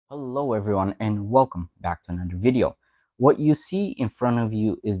Hello everyone and welcome back to another video. What you see in front of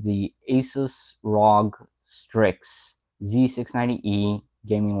you is the Asus ROG Strix Z690E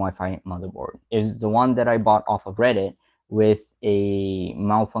gaming Wi-Fi motherboard. It is the one that I bought off of Reddit with a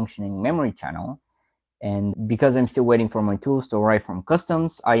malfunctioning memory channel, and because I'm still waiting for my tools to arrive from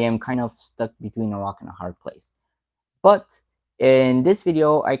customs, I am kind of stuck between a rock and a hard place. But in this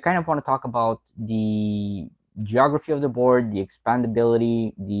video, I kind of want to talk about the geography of the board, the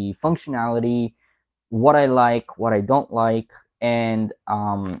expandability, the functionality, what I like, what I don't like, and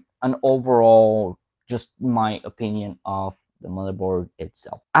an overall, just my opinion of the motherboard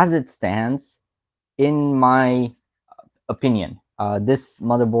itself. As it stands, in my opinion, this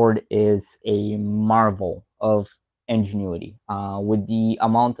motherboard is a marvel of ingenuity with the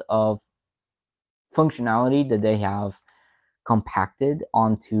amount of functionality that they have compacted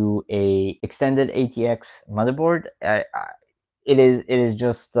onto a extended ATX motherboard. It is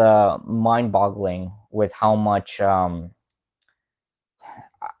just mind-boggling with how much I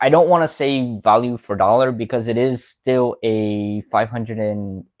don't want to say value for dollar, because it is still a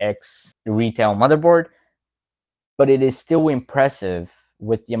 500X retail motherboard, but it is still impressive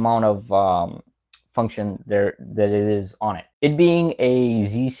with the amount of function there that it is on it. It being a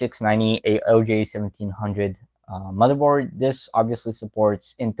Z690, a LJ1700 motherboard, this obviously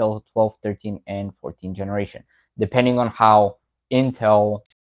supports Intel 12, 13, and 14 generation. Depending on how Intel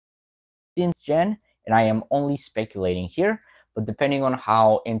 15th gen, and I am only speculating here, but depending on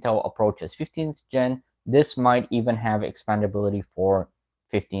how Intel approaches 15th gen, this might even have expandability for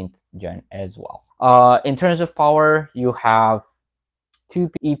 15th gen as well. In terms of power, you have two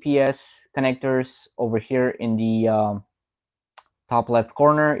EPS connectors over here in the top left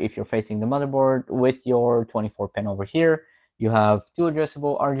corner if you're facing the motherboard, with your 24 pin over here. You have two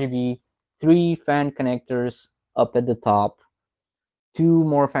adjustable RGB, three fan connectors up at the top, two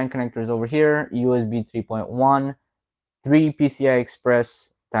more fan connectors over here, USB 3.1, three PCI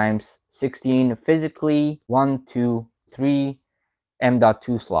Express times 16 physically, 1, 2, 3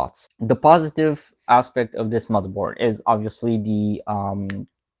 M.2 slots. The positive aspect of this motherboard is obviously the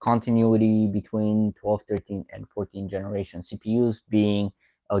continuity between 12, 13, and 14 generation CPUs, being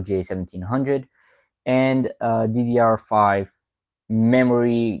LJ1700, and DDR5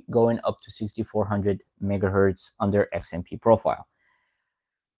 memory going up to 6400 megahertz under XMP profile.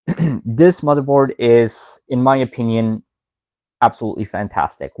 This motherboard is, in my opinion, absolutely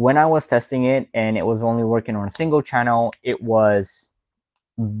fantastic. When I was testing it and it was only working on a single channel, it was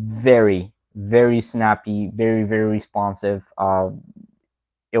very, very snappy, very, very responsive.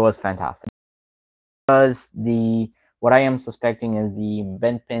 It was fantastic. Because what I am suspecting is the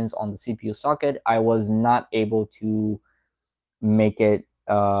bent pins on the CPU socket, I was not able to make it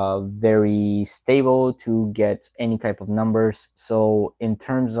very stable to get any type of numbers. So in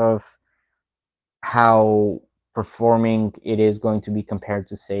terms of how performing it is going to be compared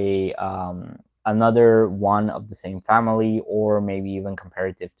to, say, another one of the same family, or maybe even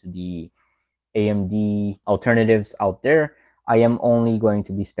comparative to the AMD alternatives out there, I am only going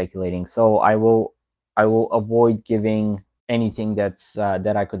to be speculating. So I will avoid giving anything that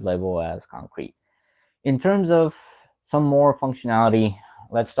I could label as concrete. In terms of some more functionality,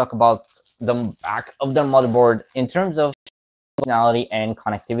 let's talk about the back of the motherboard. In terms of functionality and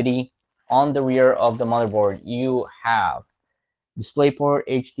connectivity, on the rear of the motherboard, you have DisplayPort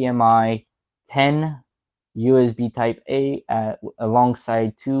HDMI 10, USB Type A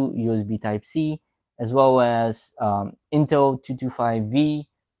alongside two USB Type C, as well as Intel 225V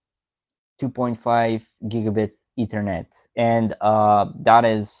 2.5 gigabit Ethernet, and that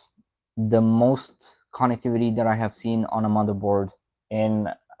is the most connectivity that I have seen on a motherboard in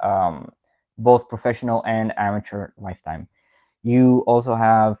both professional and amateur lifetime. You also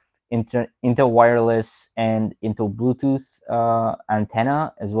have Intel wireless and Intel Bluetooth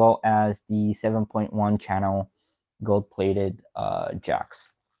antenna, as well as the 7.1 channel gold-plated jacks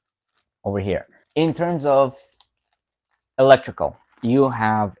over here. In terms of electrical, you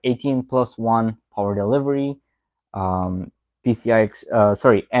have 18+1 power delivery, M.2 PCI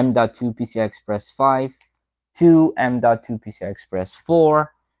Express 5, 2 M.2 PCI Express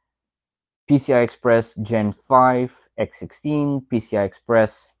 4, PCI Express Gen 5 X16, PCI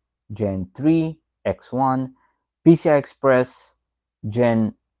Express Gen 3 X1, PCI Express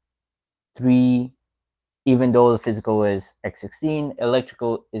Gen 3, even though the physical is X16,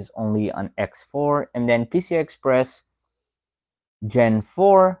 electrical is only an X4, and then PCI Express Gen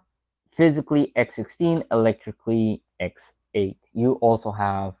 4, physically X16, electrically X8. You also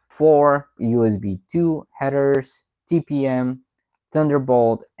have 4 USB 2 headers, TPM,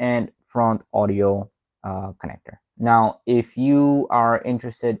 Thunderbolt, and front audio connector. Now, if you are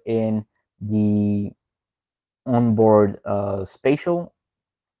interested in the onboard spatial,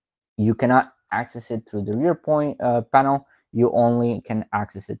 you cannot access it through the rear point panel. You only can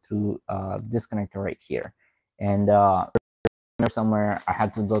access it through this connector right here. And somewhere I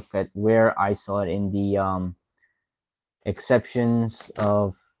had to look at where I saw it in the exceptions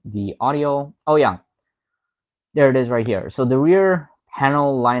of the audio. Oh yeah, there it is right here. So the rear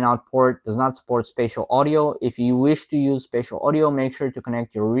panel line out port does not support spatial audio. If you wish to use spatial audio, make sure to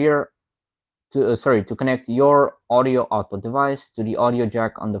connect your rear to connect your audio output device to the audio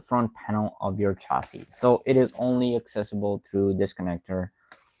jack on the front panel of your chassis. So it is only accessible through this connector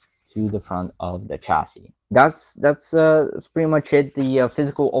to the front of the chassis. That's pretty much it. The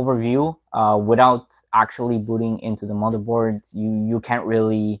physical overview. Without actually booting into the motherboard, you can't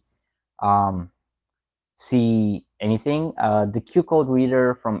really see anything. The Q code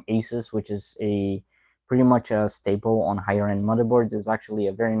reader from Asus, which is a pretty much a staple on higher end motherboards, is actually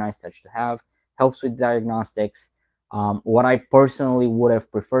a very nice touch to have. Helps with diagnostics. What I personally would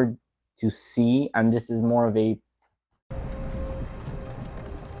have preferred to see, and this is more of a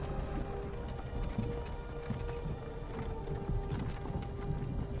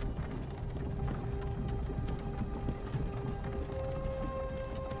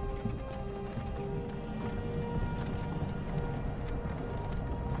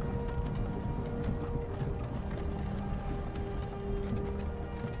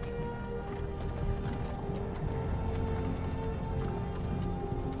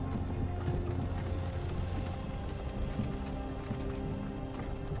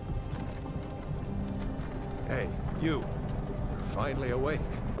Hey, you're finally awake.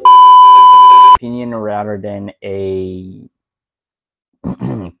 opinion rather than a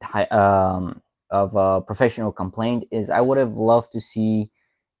of a professional complaint is I would have loved to see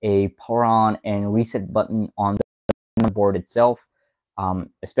a power on and reset button on the board itself,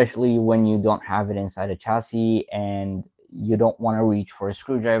 especially when you don't have it inside a chassis and you don't want to reach for a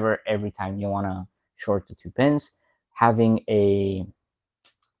screwdriver every time you want to short the two pins. Having a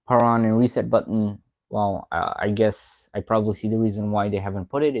power on and reset button, well, I guess I probably see the reason why they haven't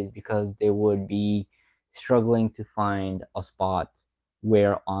put it is because they would be struggling to find a spot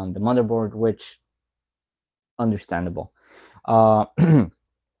where on the motherboard, which understandable. uh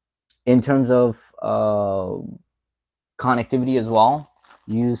in terms of connectivity as well,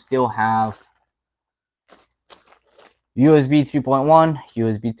 you still have USB 3.1,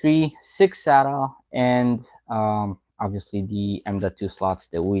 USB 3, 6 SATA, and obviously the M.2 slots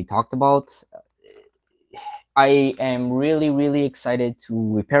that we talked about. I am really excited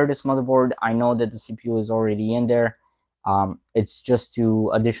to repair this motherboard. I know that the CPU is already in there. It's just to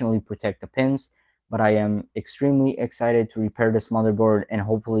additionally protect the pins, but I am extremely excited to repair this motherboard and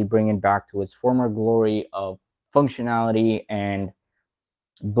hopefully bring it back to its former glory of functionality and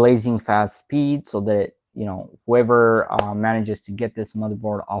blazing fast speed, so that whoever manages to get this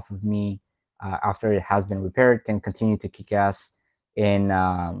motherboard off of me after it has been repaired can continue to kick ass in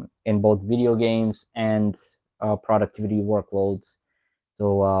both video games and productivity workloads.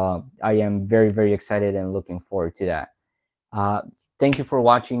 So I am very excited and looking forward to that. uh, Thank you for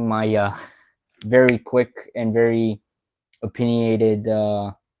watching my very quick and very opinionated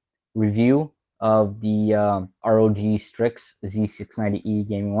review of the ROG Strix Z690E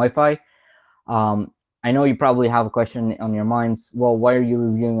gaming Wi-Fi. Um, I know you probably have a question on your minds. Well, why are you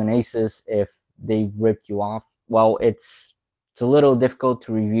reviewing an Asus if they ripped you off? Well, it's a little difficult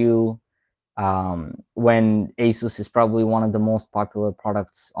to review when Asus is probably one of the most popular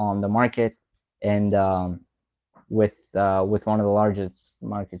products on the market, and with one of the largest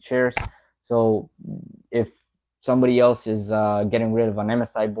market shares. So if somebody else is getting rid of an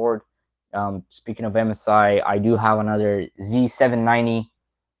MSI board, speaking of MSI, I do have another Z790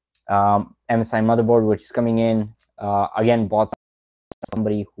 MSI motherboard, which is coming in. Again, bought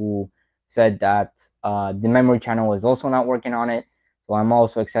somebody who said that the memory channel is also not working on it. So I'm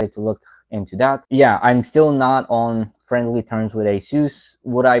also excited to look into that. Yeah, I'm still not on friendly terms with Asus.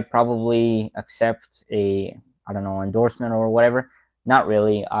 Would I probably accept a, I don't know, endorsement or whatever? Not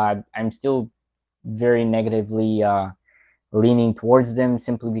really. I'm still very negatively leaning towards them,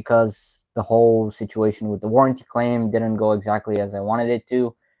 simply because the whole situation with the warranty claim didn't go exactly as I wanted it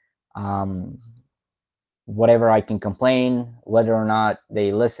to. Um, Whatever I can complain, whether or not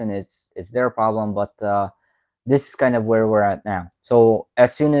they listen, it's their problem. But this is kind of where we're at now. So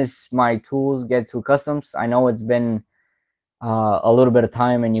as soon as my tools get through customs, I know it's been a little bit of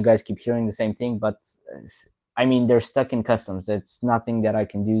time and you guys keep hearing the same thing, but I mean, they're stuck in customs. It's nothing that I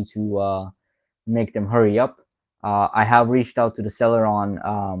can do to make them hurry up. I have reached out to the seller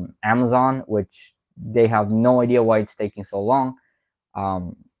on Amazon, which they have no idea why it's taking so long.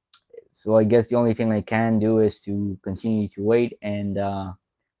 um, so I guess the only thing I can do is to continue to wait, and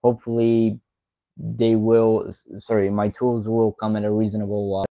hopefully they will, sorry, my tools will come at a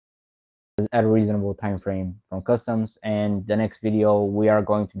reasonable time frame from customs. And the next video we are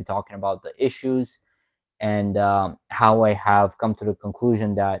going to be talking about the issues, and how I have come to the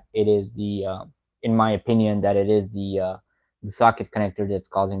conclusion that it is in my opinion, that it is the socket connector that's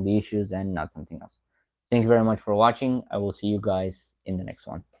causing the issues and not something else. Thank you very much for watching. I will see you guys in the next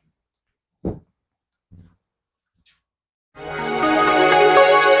one.